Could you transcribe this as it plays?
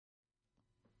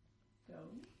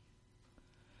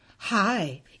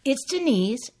Hi, it's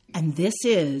Denise, and this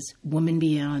is Woman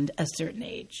Beyond a Certain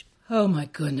Age. Oh my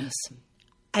goodness.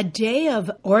 A day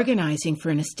of organizing for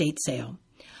an estate sale.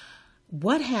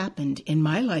 What happened in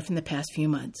my life in the past few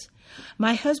months?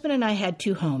 My husband and I had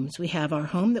two homes. We have our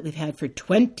home that we've had for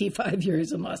 25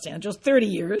 years in Los Angeles, 30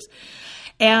 years.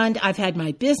 And I've had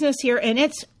my business here, and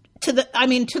it's to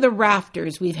the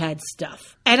rafters. We've had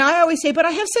stuff. And I always say, but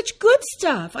I have such good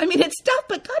stuff. It's stuff,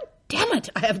 but God damn it,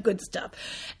 I have good stuff.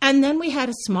 And then we had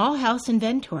a small house in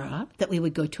Ventura that we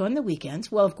would go to on the weekends.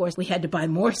 Well, of course, we had to buy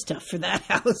more stuff for that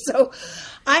house. So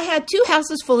I had two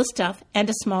houses full of stuff and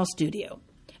a small studio.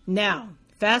 Now,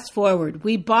 fast forward,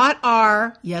 we bought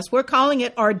we're calling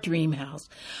it our dream house.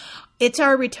 It's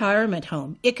our retirement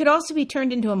home. It could also be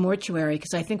turned into a mortuary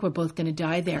because I think we're both going to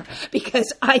die there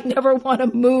because I never want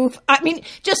to move.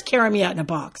 Just carry me out in a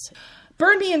box.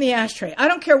 Burn me in the ashtray. I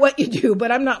don't care what you do,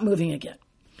 but I'm not moving again.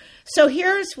 So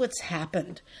here's what's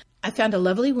happened. I found a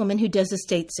lovely woman who does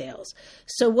estate sales.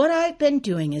 So what I've been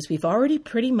doing is we've already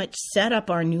pretty much set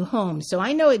up our new home. So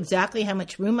I know exactly how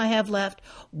much room I have left,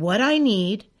 what I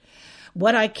need,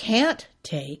 what I can't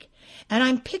take. And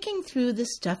I'm picking through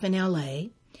this stuff in LA.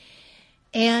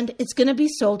 And it's going to be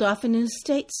sold off in an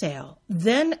estate sale.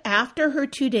 Then after her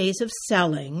 2 days of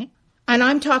selling, and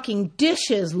I'm talking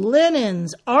dishes,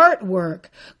 linens, artwork,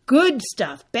 good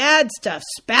stuff, bad stuff,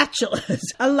 spatulas,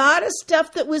 a lot of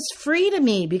stuff that was free to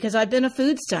me because I've been a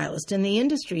food stylist in the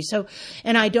industry. So,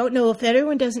 and I don't know if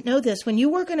everyone doesn't know this, when you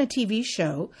work on a TV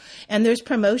show and there's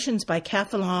promotions by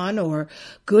Calphalon or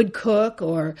Good Cook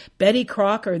or Betty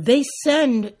Crocker, they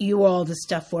send you all the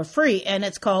stuff for free and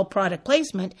it's called product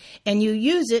placement and you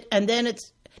use it and then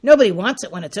nobody wants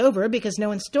it when it's over because no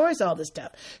one stores all the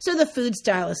stuff. So the food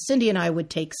stylist, Cindy, and I would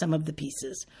take some of the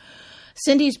pieces.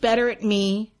 Cindy's better at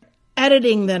me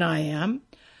editing than I am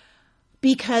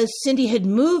because Cindy had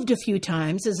moved a few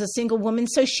times as a single woman,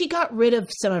 so she got rid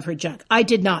of some of her junk. I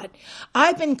did not.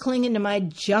 I've been clinging to my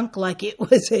junk like it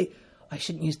was I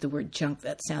shouldn't use the word junk.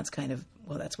 That sounds kind of,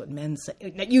 well, that's what men say.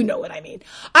 You know what I mean.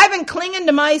 I've been clinging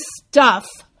to my stuff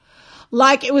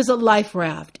like it was a life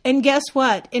raft. And guess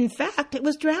what? In fact, it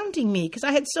was drowning me because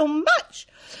I had so much.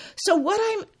 So what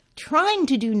I'm trying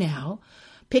to do now,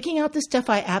 picking out the stuff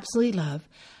I absolutely love,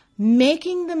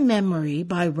 making the memory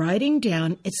by writing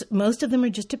down, most of them are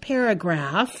just a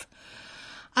paragraph,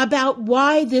 about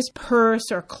why this purse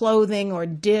or clothing or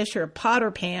dish or pot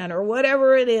or pan or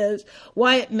whatever it is,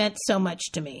 why it meant so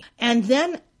much to me. And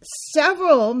then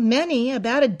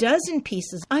about a dozen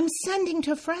pieces I'm sending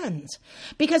to friends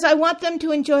because I want them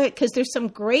to enjoy it because there's some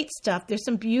great stuff. There's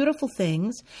some beautiful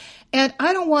things and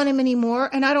I don't want them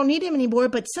anymore and I don't need them anymore,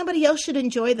 but somebody else should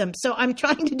enjoy them. So I'm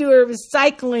trying to do a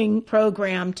recycling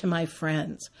program to my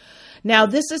friends. Now,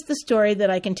 this is the story that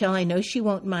I can tell. I know she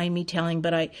won't mind me telling,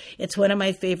 but it's one of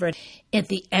my favorite. At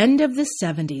the end of the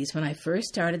 70s, when I first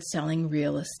started selling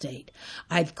real estate,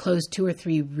 I'd closed 2 or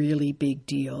 3 really big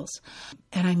deals,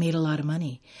 and I made a lot of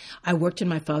money. I worked in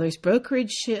my father's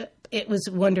brokerage. It was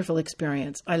a wonderful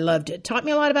experience. I loved it. Taught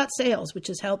me a lot about sales, which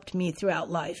has helped me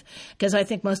throughout life, because I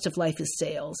think most of life is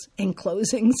sales and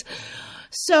closings.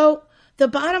 So the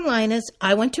bottom line is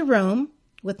I went to Rome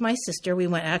with my sister. We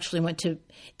went to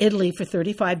Italy for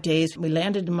 35 days. We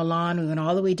landed in Milan. We went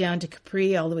all the way down to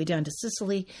Capri, all the way down to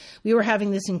Sicily. We were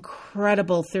having this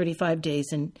incredible 35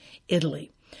 days in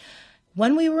Italy.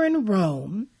 When we were in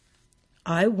Rome,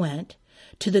 I went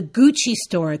to the Gucci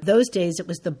store. Those days, it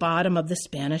was the bottom of the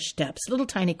Spanish Steps, a little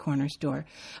tiny corner store.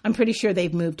 I'm pretty sure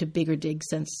they've moved to bigger digs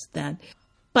since then.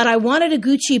 But I wanted a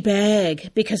Gucci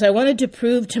bag because I wanted to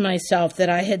prove to myself that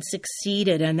I had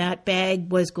succeeded, and that bag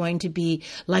was going to be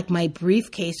like my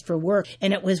briefcase for work.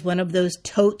 And it was one of those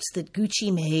totes that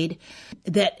Gucci made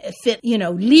that fit,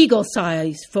 legal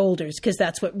size folders because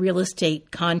that's what real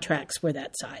estate contracts were,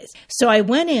 that size. So I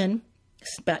went in,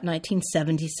 about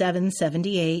 1977,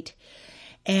 78,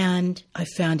 and I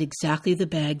found exactly the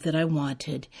bag that I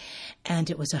wanted, and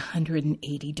it was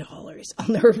 $180. I'll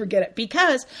never forget it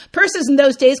because purses in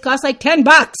those days cost like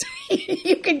 $10.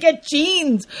 You could get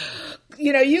jeans,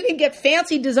 you can get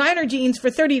fancy designer jeans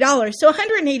for $30. So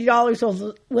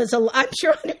 $180 was I'm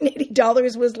sure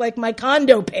 $180 was like my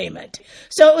condo payment.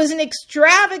 So it was an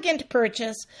extravagant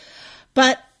purchase,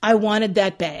 but I wanted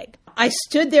that bag. I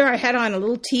stood there, I had on a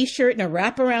little t-shirt and a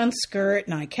wraparound skirt,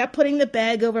 and I kept putting the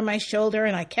bag over my shoulder,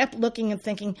 and I kept looking and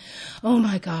thinking, oh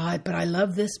my God, but I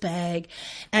love this bag.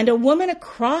 And a woman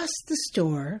across the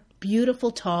store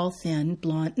beautiful, tall, thin,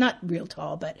 blonde, not real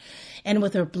tall, and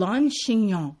with her blonde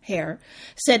chignon hair,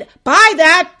 said, "Buy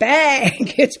that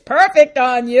bag. It's perfect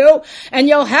on you, and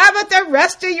you'll have it the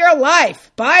rest of your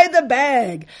life. Buy the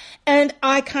bag." And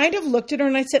I kind of looked at her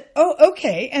and I said, "Oh,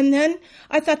 okay." And then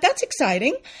I thought, that's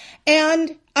exciting.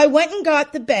 And I went and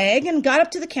got the bag and got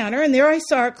up to the counter, and there I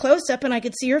saw her close up, and I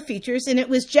could see her features, and it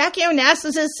was Jackie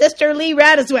Onassis' sister, Lee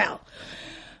Radziwill.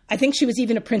 I think she was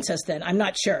even a princess then. I'm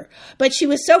not sure. But she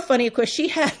was so funny. Of course, she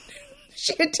had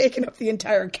taken up the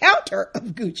entire counter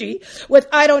of Gucci with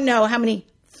I don't know how many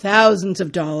thousands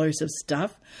of dollars of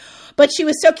stuff. But she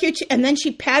was so cute. And then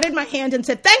she patted my hand and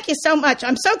said, "Thank you so much.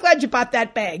 I'm so glad you bought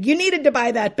that bag. You needed to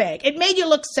buy that bag. It made you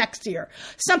look sexier."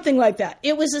 Something like that.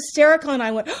 It was hysterical. And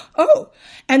I went, "Oh."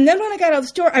 And then when I got out of the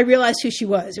store, I realized who she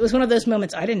was. It was one of those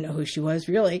moments. I didn't know who she was,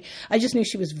 really. I just knew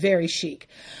she was very chic.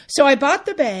 So I bought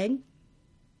the bag.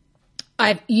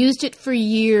 I've used it for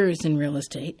years in real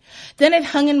estate. Then it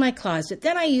hung in my closet.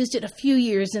 Then I used it a few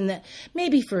years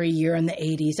maybe for a year in the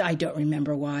 80s. I don't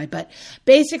remember why. But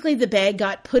basically the bag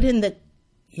got put in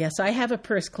yes, I have a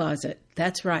purse closet.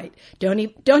 That's right.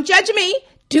 Don't judge me.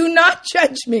 Do not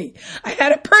judge me. I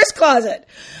had a purse closet.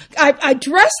 I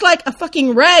dress like a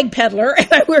fucking rag peddler and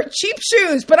I wear cheap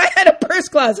shoes, but I had a purse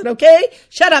closet, okay?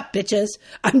 Shut up, bitches.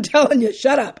 I'm telling you,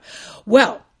 shut up.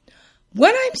 Well,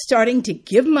 when I'm starting to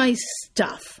give my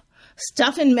stuff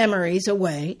and memories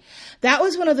away, that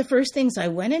was one of the first things. I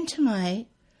went into my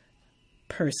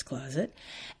purse closet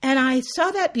and I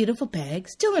saw that beautiful bag,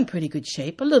 still in pretty good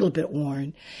shape, a little bit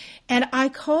worn. And I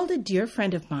called a dear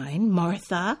friend of mine,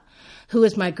 Martha, who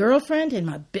is my girlfriend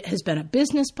and has been a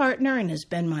business partner and has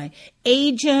been my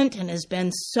agent and has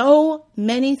been so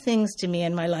many things to me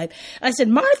in my life. I said,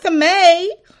 "Martha May,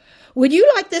 would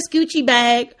you like this Gucci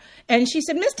bag?" And she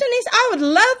said, "Miss Denise, I would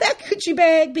love that Gucci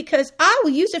bag because I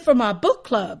will use it for my book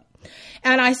club."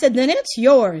 And I said, "Then it's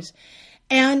yours."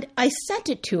 And I sent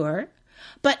it to her.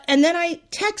 And then I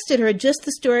texted her just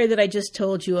the story that I just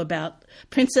told you about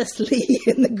Princess Lee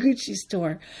in the Gucci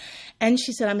store. And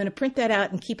she said, "I'm going to print that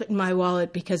out and keep it in my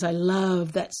wallet because I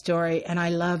love that story and I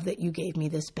love that you gave me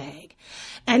this bag."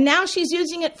 And now she's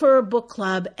using it for her book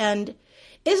club. And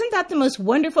isn't that the most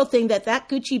wonderful thing that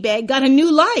Gucci bag got a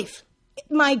new life?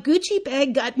 My Gucci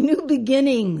bag got new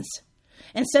beginnings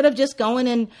instead of just going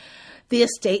in the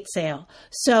estate sale.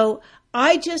 So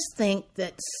I just think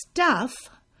that stuff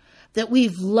that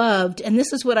we've loved, and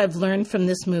this is what I've learned from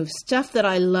this move, stuff that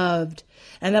I loved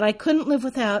and that I couldn't live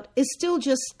without is still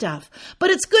just stuff. But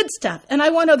it's good stuff, and I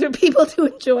want other people to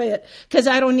enjoy it because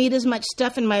I don't need as much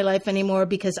stuff in my life anymore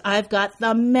because I've got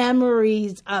the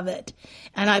memories of it,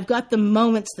 and I've got the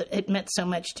moments that it meant so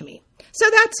much to me. So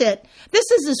that's it. This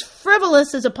is as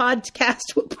frivolous as a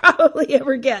podcast will probably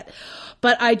ever get.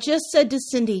 But I just said to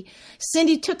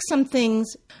Cindy took some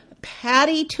things.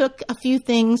 Patty took a few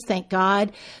things, thank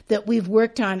God, that we've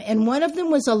worked on. And one of them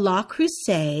was a Le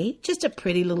Creuset, just a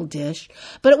pretty little dish.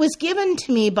 But it was given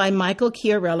to me by Michael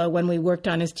Chiarella when we worked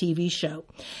on his TV show.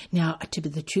 Now, to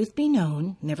the truth be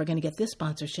known, never going to get this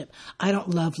sponsorship, I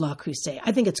don't love Le Creuset.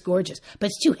 I think it's gorgeous,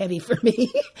 but it's too heavy for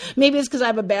me. Maybe it's because I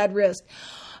have a bad wrist.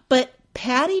 But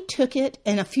Patty took it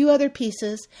and a few other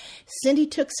pieces. Cindy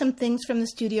took some things from the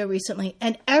studio recently.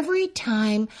 And every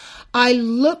time I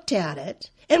looked at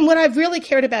it, and what I've really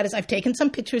cared about is I've taken some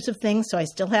pictures of things, so I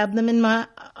still have them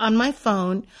on my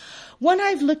phone. When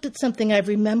I've looked at something, I've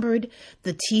remembered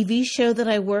the TV show that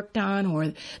I worked on,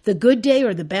 or the good day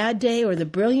or the bad day, or the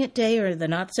brilliant day or the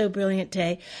not so brilliant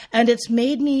day. And it's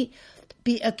made me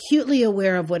be acutely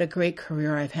aware of what a great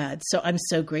career I've had. So I'm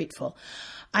so grateful.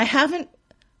 I haven't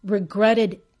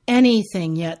regretted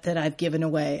anything yet that I've given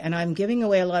away, and I'm giving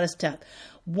away a lot of stuff.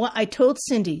 What I told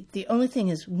Cindy, the only thing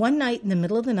is one night in the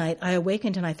middle of the night, I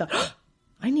awakened and I thought,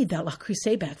 I need that Le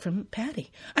Creuset back from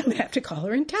Patty. I'm going to have to call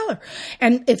her and tell her.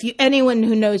 And anyone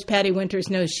who knows Patty Winters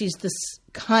knows she's the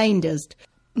kindest,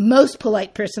 most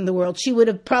polite person in the world. She would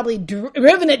have probably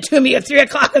driven it to me at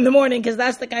 3:00 in the morning because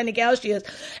that's the kind of gal she is.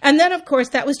 And then, of course,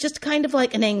 that was just kind of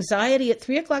like an anxiety at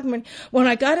 3:00 in the morning. When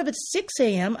I got up at 6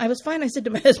 a.m., I was fine. I said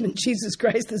to my husband, "Jesus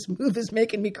Christ, this move is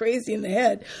making me crazy in the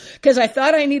head," because I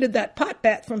thought I needed that pot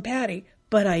bat from Patty,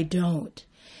 but I don't.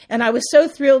 And I was so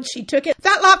thrilled she took it.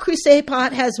 That Le Creuset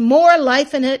pot has more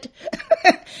life in it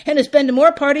and has been to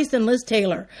more parties than Liz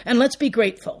Taylor. And let's be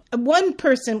grateful. One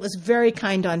person was very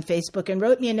kind on Facebook and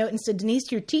wrote me a note and said,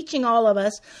 "Denise, you're teaching all of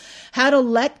us how to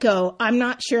let go." I'm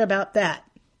not sure about that.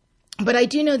 But I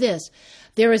do know this.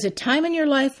 There is a time in your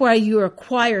life where you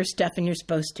acquire stuff and you're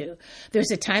supposed to.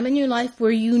 There's a time in your life where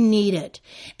you need it.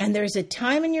 And there's a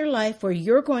time in your life where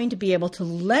you're going to be able to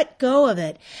let go of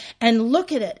it and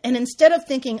look at it. And instead of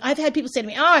thinking, I've had people say to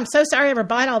me, oh, I'm so sorry I ever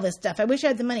bought all this stuff. I wish I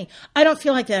had the money. I don't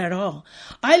feel like that at all.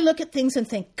 I look at things and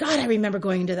think, God, I remember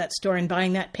going into that store and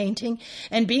buying that painting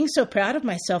and being so proud of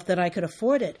myself that I could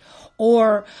afford it.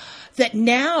 Or that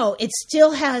now it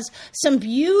still has some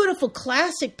beautiful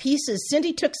classic pieces.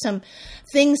 Cindy took some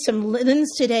linens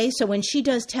today, so when she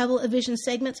does television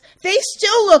segments, they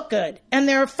still look good, and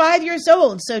they're 5 years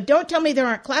old, so don't tell me there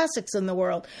aren't classics in the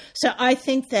world. So I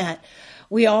think that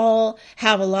we all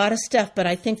have a lot of stuff, but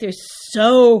I think there's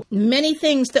so many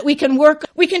things that we can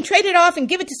trade it off and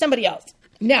give it to somebody else.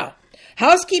 Now,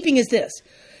 housekeeping is this.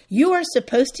 You are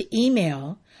supposed to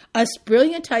email us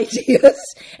brilliant ideas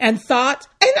and thoughts,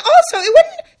 and also it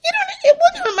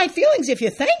wouldn't hurt my feelings if you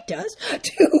thanked us,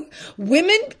 to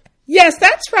women. Yes,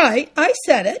 that's right. I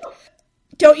said it.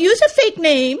 Don't use a fake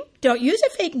name.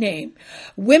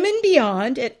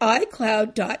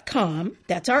 womenbeyond@icloud.com.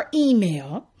 That's our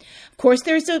email. Of course,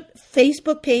 there's a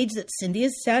Facebook page that Cindy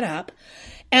has set up.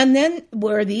 And then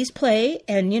where these play,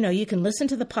 and you can listen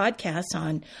to the podcasts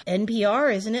on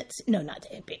NPR, isn't it? No, not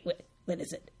NPR. What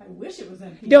is it? I wish it was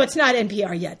NPR. No, it's not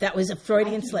NPR yet. That was a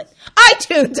Freudian slip.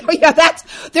 iTunes. Oh, yeah,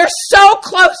 they're so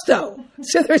close, though.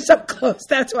 So they're so close.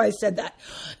 That's why I said that.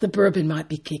 The bourbon might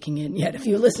be kicking in yet. If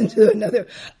you listen to another,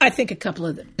 I think a couple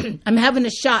of them. I'm having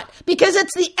a shot because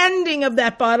it's the ending of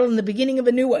that bottle and the beginning of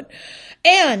a new one.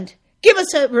 And give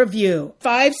us a review.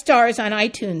 5 stars on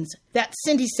iTunes.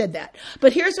 Cindy said that.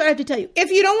 But here's what I have to tell you.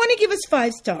 If you don't want to give us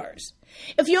 5 stars,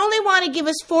 if you only want to give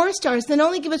us 4 stars, then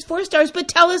only give us 4 stars, but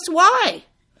tell us why.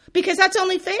 Because that's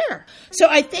only fair. So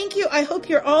I thank you. I hope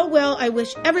you're all well. I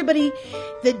wish everybody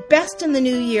the best in the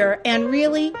new year. And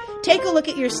really, take a look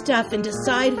at your stuff and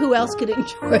decide who else could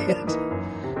enjoy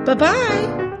it.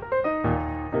 Bye-bye.